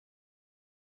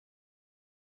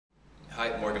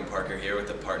Hi, Morgan Parker here with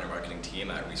the partner marketing team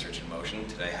at Research in Motion.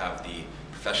 Today I have the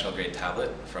professional grade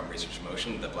tablet from Research in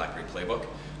Motion, the BlackBerry PlayBook.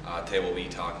 Today we'll be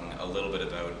talking a little bit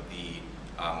about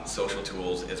the social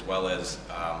tools as well as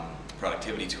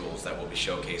productivity tools that we'll be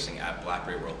showcasing at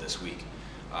BlackBerry World this week.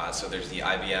 So there's the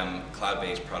IBM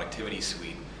cloud-based productivity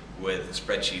suite with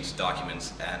spreadsheets,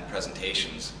 documents, and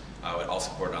presentations, all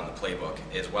supported on the PlayBook,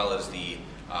 as well as the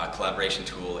collaboration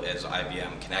tool is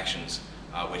IBM Connections,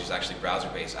 which is actually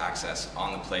browser-based access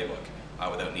on the PlayBook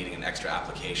without needing an extra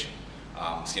application.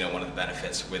 So one of the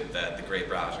benefits with the great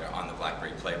browser on the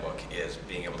BlackBerry PlayBook is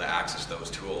being able to access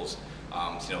those tools,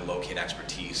 locate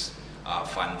expertise,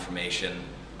 find information,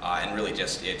 and really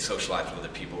just socialize with other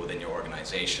people within your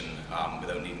organization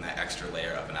without needing that extra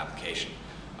layer of an application.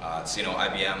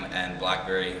 IBM and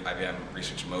BlackBerry, IBM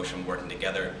Research in Motion working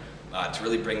together to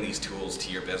really bring these tools to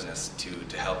your business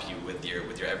to help you with your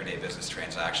everyday business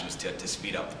transactions, to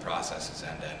speed up the processes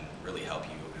and really help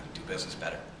you do business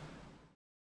better.